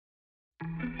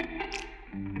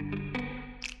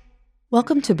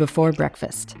Welcome to Before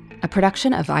Breakfast, a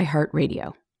production of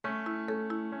iHeartRadio.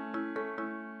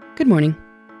 Good morning.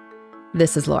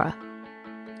 This is Laura.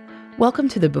 Welcome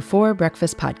to the Before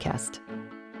Breakfast podcast.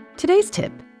 Today's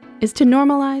tip is to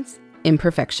normalize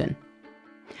imperfection.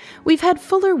 We've had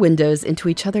fuller windows into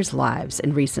each other's lives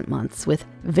in recent months with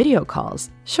video calls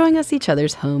showing us each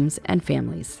other's homes and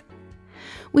families.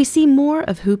 We see more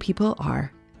of who people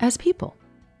are as people.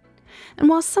 And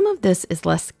while some of this is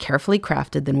less carefully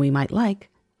crafted than we might like,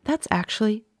 that's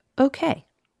actually okay.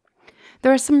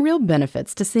 There are some real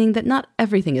benefits to seeing that not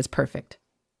everything is perfect,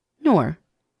 nor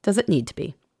does it need to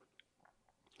be.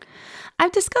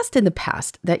 I've discussed in the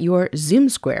past that your Zoom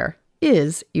square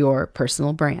is your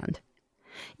personal brand.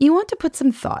 You want to put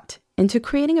some thought into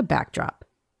creating a backdrop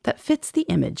that fits the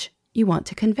image you want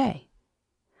to convey.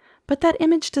 But that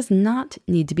image does not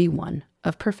need to be one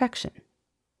of perfection.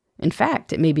 In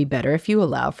fact, it may be better if you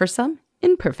allow for some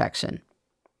imperfection.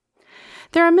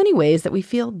 There are many ways that we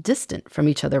feel distant from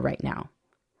each other right now,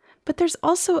 but there's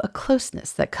also a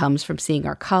closeness that comes from seeing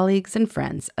our colleagues and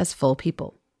friends as full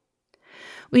people.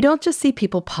 We don't just see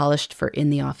people polished for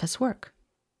in-the-office work.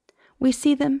 We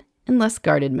see them in less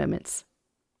guarded moments.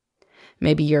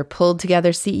 Maybe your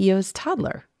pulled-together CEO's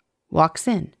toddler walks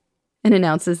in and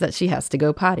announces that she has to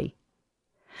go potty.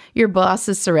 Your boss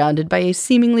is surrounded by a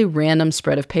seemingly random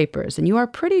spread of papers, and you are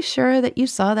pretty sure that you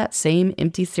saw that same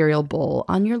empty cereal bowl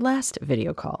on your last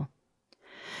video call.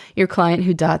 Your client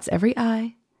who dots every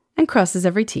I and crosses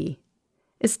every T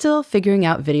is still figuring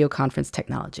out video conference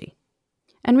technology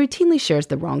and routinely shares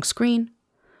the wrong screen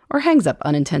or hangs up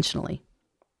unintentionally.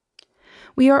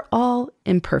 We are all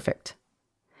imperfect.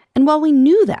 And while we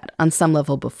knew that on some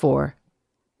level before,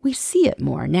 we see it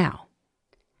more now.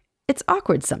 It's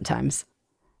awkward sometimes,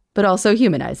 but also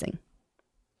humanizing.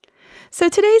 So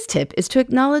today's tip is to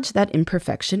acknowledge that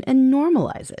imperfection and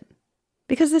normalize it,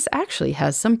 because this actually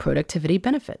has some productivity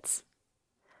benefits.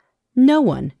 No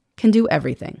one can do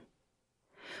everything.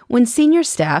 When senior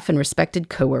staff and respected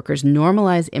coworkers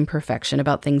normalize imperfection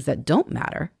about things that don't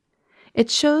matter, it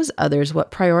shows others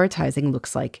what prioritizing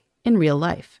looks like in real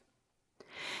life.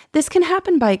 This can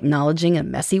happen by acknowledging a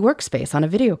messy workspace on a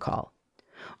video call,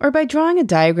 or by drawing a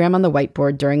diagram on the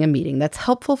whiteboard during a meeting that's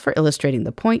helpful for illustrating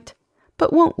the point,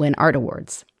 but won't win art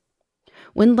awards.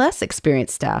 When less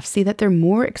experienced staff see that their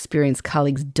more experienced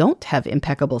colleagues don't have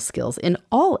impeccable skills in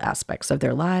all aspects of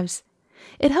their lives,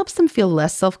 it helps them feel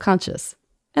less self-conscious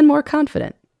and more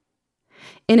confident.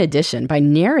 In addition, by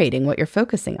narrating what you're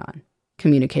focusing on,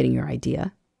 communicating your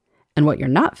idea, and what you're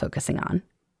not focusing on,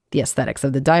 the aesthetics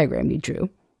of the diagram you drew,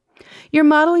 you're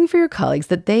modeling for your colleagues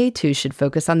that they too should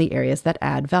focus on the areas that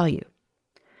add value.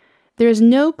 There is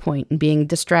no point in being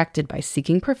distracted by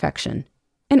seeking perfection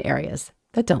in areas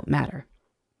that don't matter.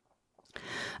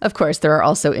 Of course, there are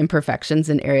also imperfections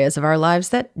in areas of our lives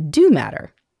that do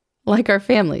matter, like our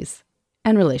families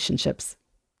and relationships.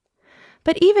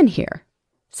 But even here,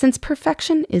 since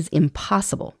perfection is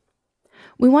impossible,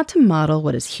 we want to model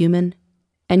what is human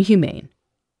and humane.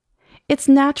 It's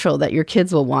natural that your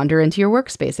kids will wander into your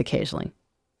workspace occasionally,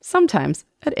 sometimes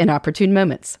at inopportune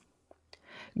moments.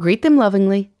 Greet them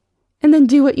lovingly, and then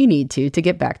do what you need to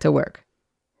get back to work.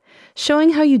 Showing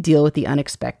how you deal with the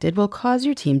unexpected will cause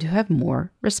your team to have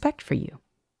more respect for you.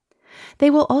 They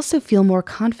will also feel more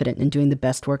confident in doing the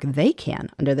best work they can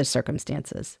under the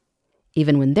circumstances,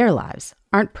 even when their lives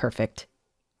aren't perfect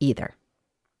either.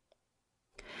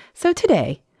 So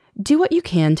today, do what you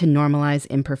can to normalize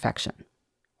imperfection.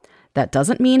 That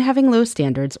doesn't mean having low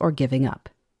standards or giving up.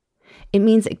 It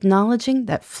means acknowledging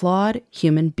that flawed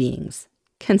human beings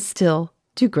can still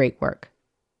do great work.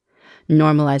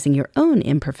 Normalizing your own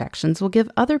imperfections will give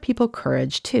other people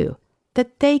courage, too,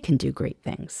 that they can do great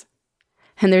things.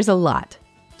 And there's a lot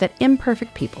that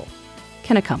imperfect people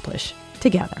can accomplish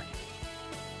together.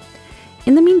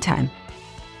 In the meantime,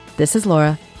 this is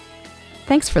Laura.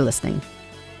 Thanks for listening.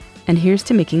 And here's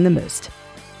to making the most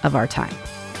of our time.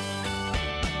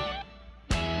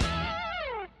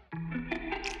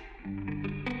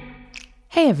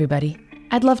 Hey everybody,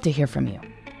 I'd love to hear from you.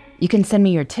 You can send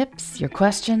me your tips, your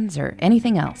questions, or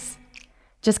anything else.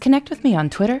 Just connect with me on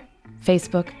Twitter,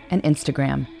 Facebook, and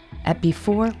Instagram at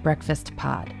Before Breakfast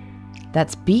Pod.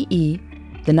 That's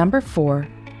BE4,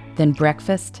 then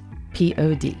breakfast,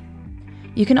 POD.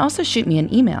 You can also shoot me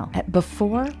an email at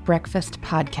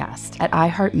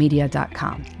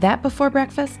beforebreakfastpodcast@iheartmedia.com. That Before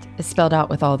Breakfast is spelled out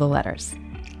with all the letters.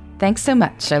 Thanks so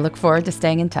much. I look forward to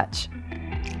staying in touch.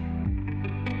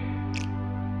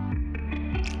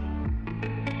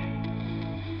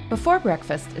 Before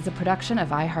Breakfast is a production of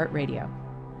iHeartRadio.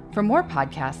 For more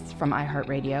podcasts from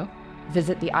iHeartRadio,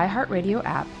 visit the iHeartRadio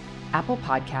app, Apple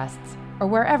Podcasts, or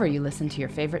wherever you listen to your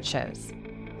favorite shows.